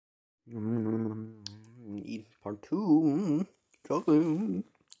Eat part two. Chocolate.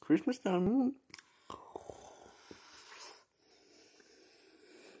 Christmas time.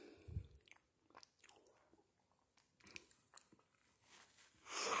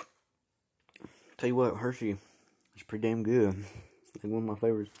 Tell you what, Hershey is pretty damn good. It's like one of my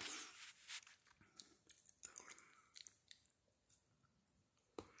favorites.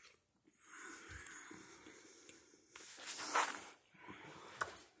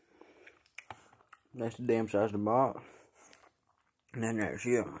 That's the damn size of the box. And then there's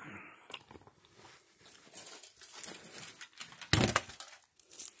you.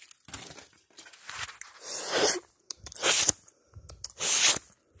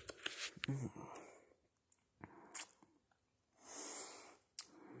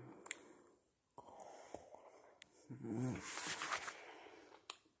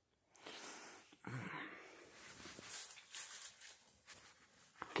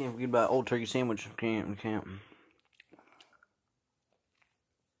 Can't forget about Old Turkey Sandwich. Can't.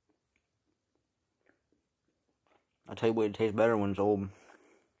 I tell you what, it tastes better when it's old.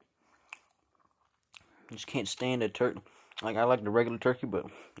 I just can't stand a turkey. Like, I like the regular turkey, but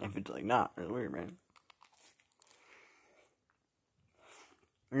if it's like not, it's weird, man.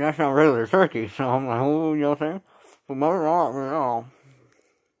 And that's not regular turkey, so I'm like, oh, you know what I'm saying? But most not, you know.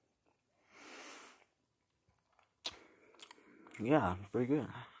 Yeah, it's pretty good.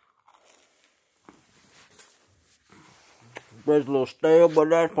 Bread's a little stale, but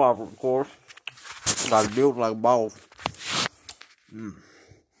that's proper, of course. Gotta do it like a boss.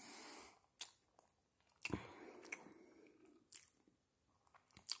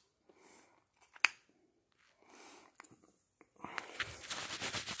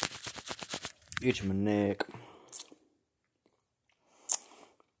 Itching my neck.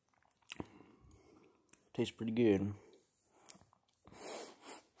 Tastes pretty good.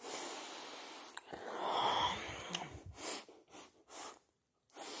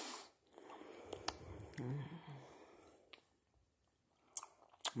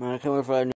 Man, I can't wait for that.